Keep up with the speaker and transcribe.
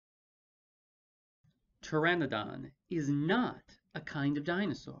Pteranodon is not a kind of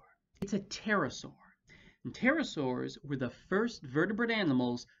dinosaur. It's a pterosaur. And pterosaurs were the first vertebrate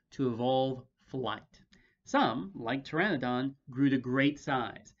animals to evolve flight. Some, like Pteranodon, grew to great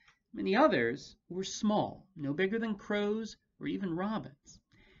size. Many others were small, no bigger than crows or even robins.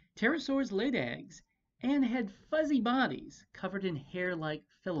 Pterosaurs laid eggs and had fuzzy bodies covered in hair-like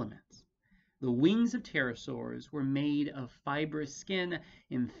filaments. The wings of pterosaurs were made of fibrous skin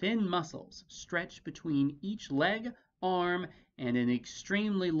and thin muscles stretched between each leg, arm, and an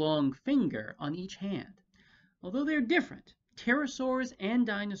extremely long finger on each hand. Although they're different, pterosaurs and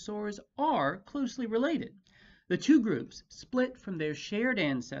dinosaurs are closely related. The two groups split from their shared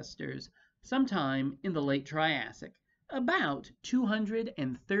ancestors sometime in the late Triassic, about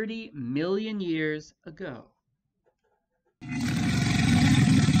 230 million years ago.